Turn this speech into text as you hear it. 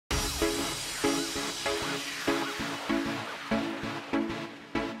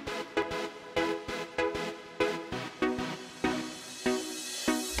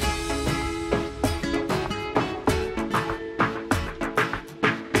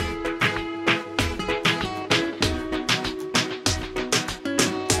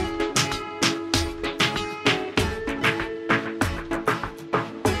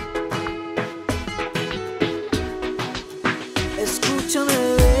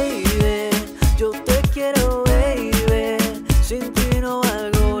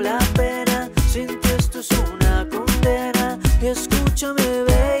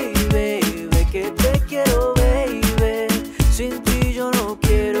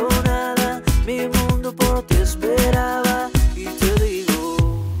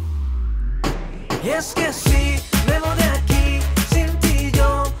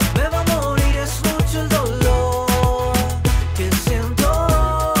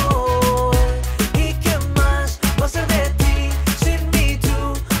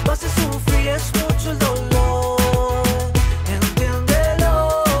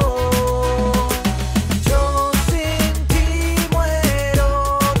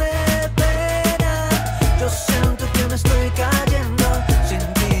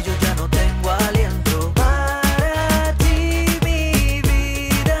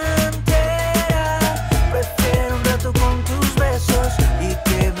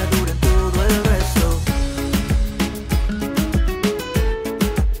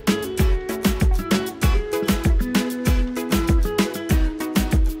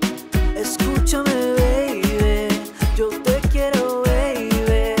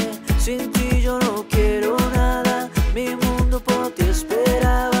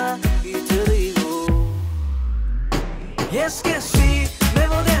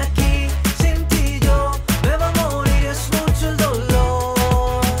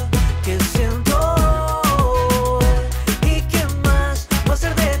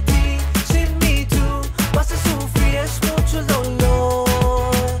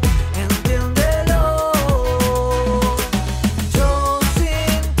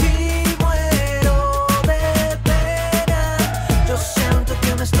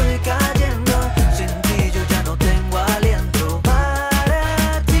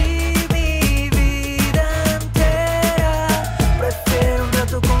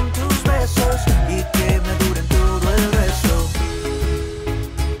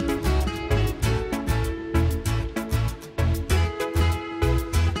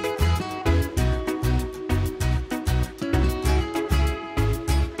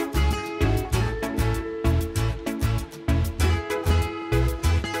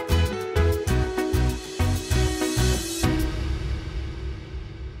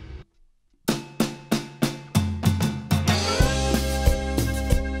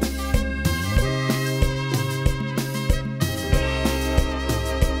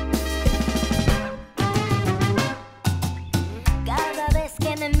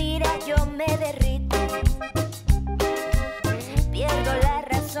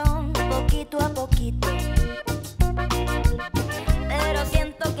poquito, pero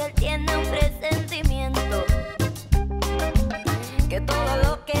siento que él tiene un presentimiento, que todo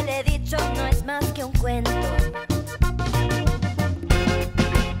lo que le he dicho no es más que un cuento.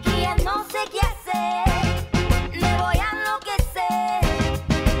 Y ya no sé qué hacer, me voy a enloquecer,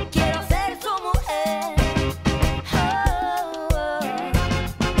 quiero ser su mujer. Oh, oh.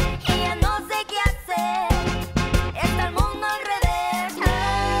 Y ya no sé qué hacer, está el mundo al revés.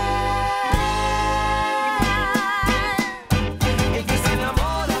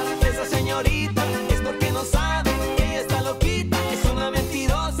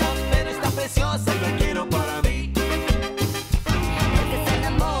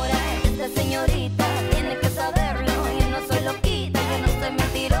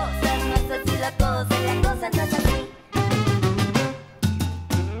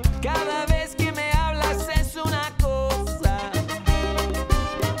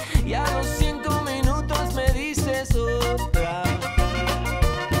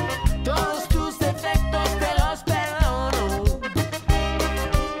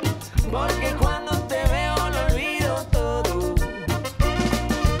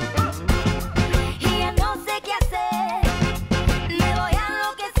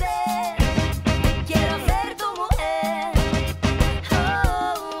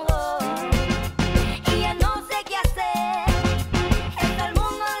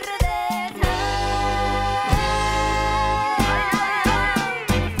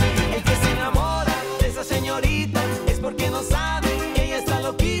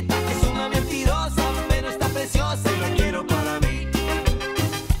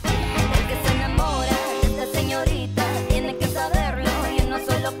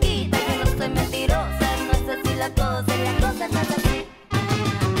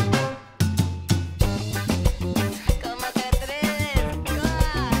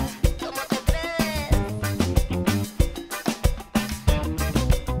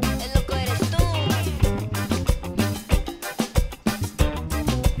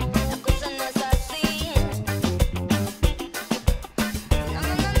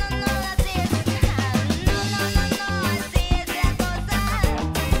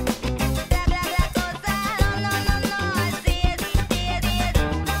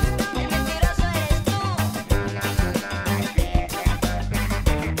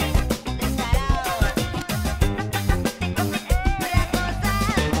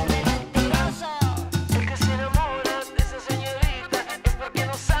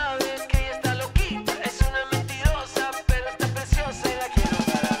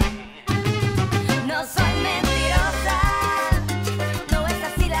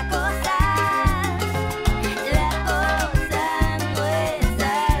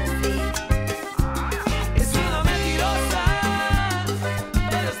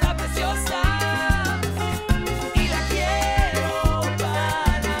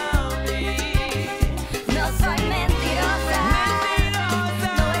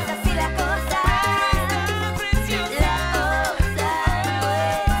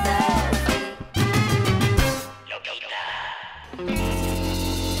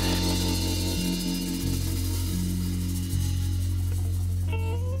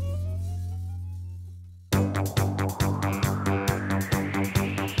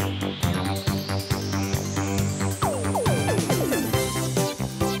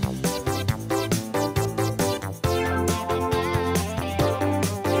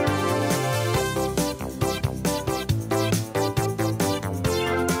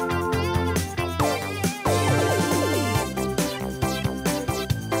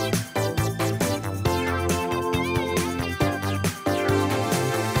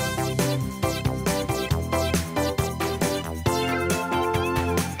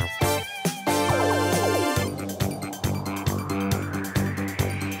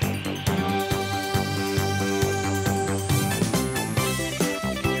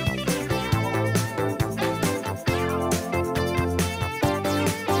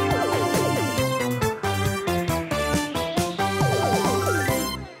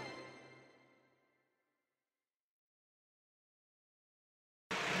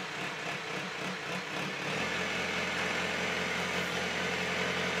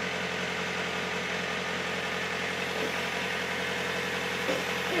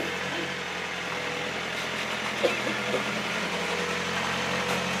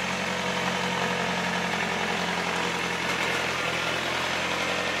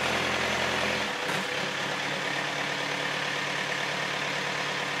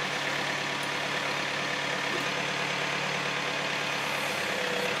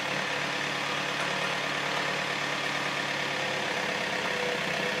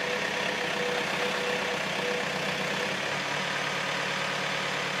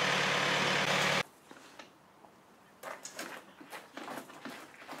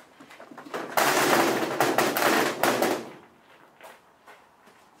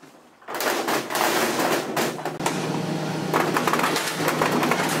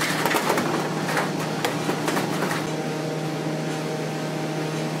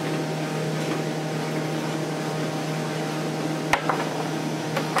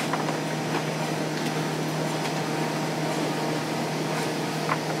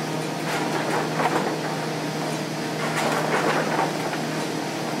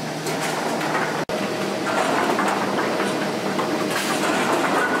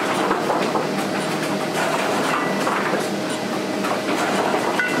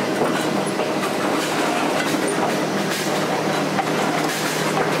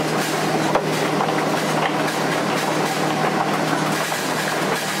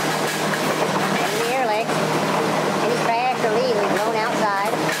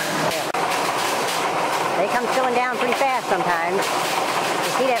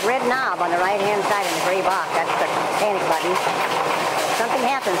 up on the right-hand side in the gray box. That's the panic button. If something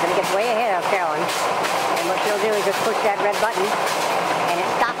happens and it gets way ahead of Carolyn, and what she'll do is just push that red button, and it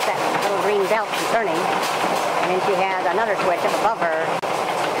stops that little green belt from turning. And then she has another switch up above her.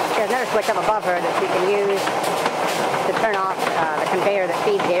 She has another switch up above her that she can use to turn off the conveyor that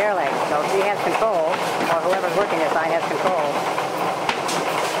feeds the air legs. So she has control, or whoever's working this line has control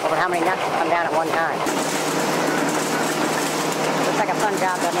over how many nuts come down at one time. Looks like a fun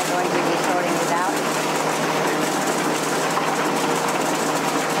job, doesn't it, going through these, sorting these out.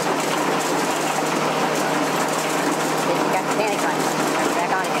 See, you got the panic button. Turn it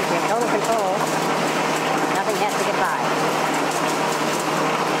back on again. You have total control. Nothing has to get by.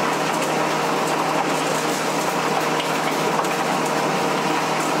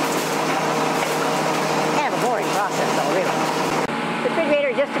 Kind of a boring process, though, really. The refrigerator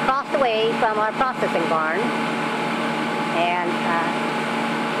is just across the way from our processing barn, and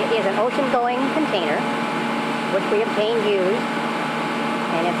it is an ocean-going container which we obtained used,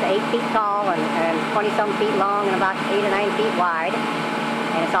 and it's 8 feet tall and 20-some feet long and about 8 or 9 feet wide,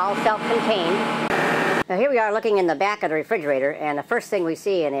 and it's all self-contained. Now here we are looking in the back of the refrigerator, and the first thing we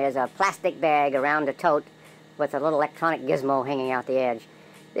see in it is a plastic bag around a tote with a little electronic gizmo hanging out the edge.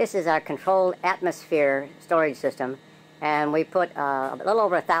 This is our controlled atmosphere storage system. And we put a little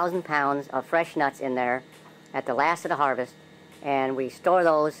over 1,000 pounds of fresh nuts in there at the last of the harvest, and we store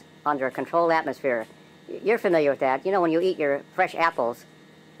those under a controlled atmosphere. You're familiar with that. You know, when you eat your fresh apples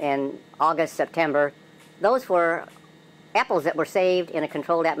in August, September, those were apples that were saved in a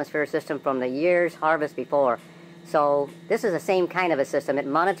controlled atmosphere system from the year's harvest before. So this is the same kind of a system. It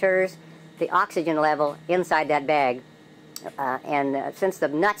monitors the oxygen level inside that bag, and since the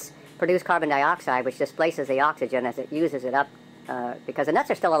nuts produce carbon dioxide, which displaces the oxygen as it uses it up, because the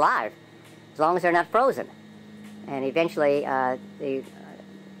nuts are still alive, as long as they're not frozen. And eventually, the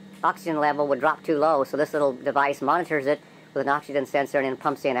oxygen level would drop too low, so this little device monitors it with an oxygen sensor and then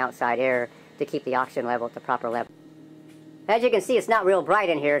pumps in outside air to keep the oxygen level at the proper level. As you can see, it's not real bright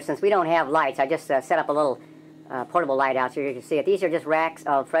in here since we don't have lights. I just set up a little portable light out so you can see it. These are just racks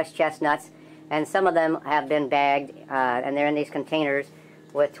of fresh chestnuts, and some of them have been bagged, and they're in these containers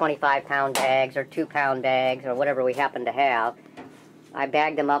with 25-pound bags or 2-pound bags or whatever we happen to have. I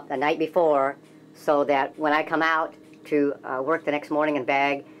bagged them up the night before so that when I come out to work the next morning and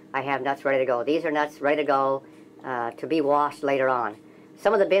bag, I have nuts ready to go. These are nuts ready to go to be washed later on.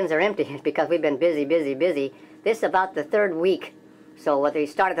 Some of the bins are empty because we've been busy. This is about the 3rd week. So whether you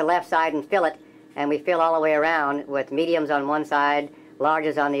start at the left side and fill it, and we fill all the way around with mediums on one side,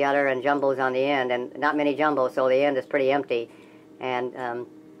 larges on the other, and jumbos on the end, and not many jumbos, so the end is pretty empty. And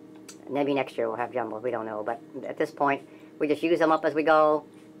maybe next year we'll have jumbos, we don't know. But at this point, we just use them up as we go,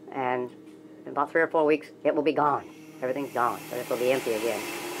 and in about 3 or 4 weeks, it will be gone. Everything's gone, so this will be empty again.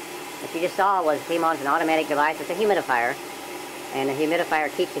 What you just saw came on an automatic device. It's a humidifier, and the humidifier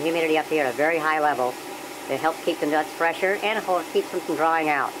keeps the humidity up here at a very high level. It helps keep the nuts fresher, and it keeps them from drying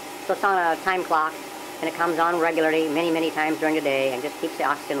out. So it's on a time clock, and it comes on regularly, many times during the day, and just keeps the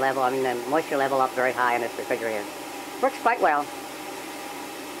oxygen level, the moisture level up very high in this refrigerator. Works quite well.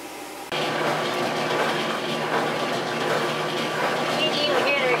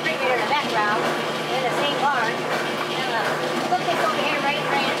 Background in the same barn. Put this over here right in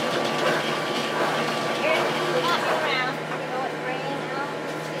ranch. Here's the washing around. You know it's raining now.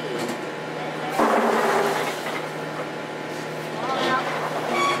 All out.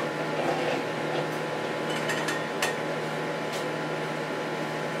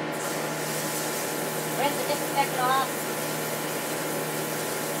 Rinse the disinfectant off.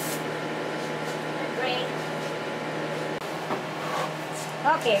 Drain.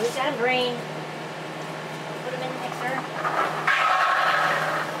 Okay, we've got them drained. Put them in the mixer.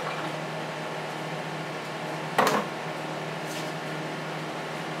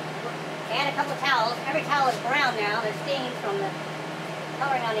 Add a couple of towels. Every towel is brown now. There's stains from the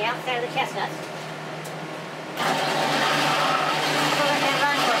coloring on the outside of the chestnuts.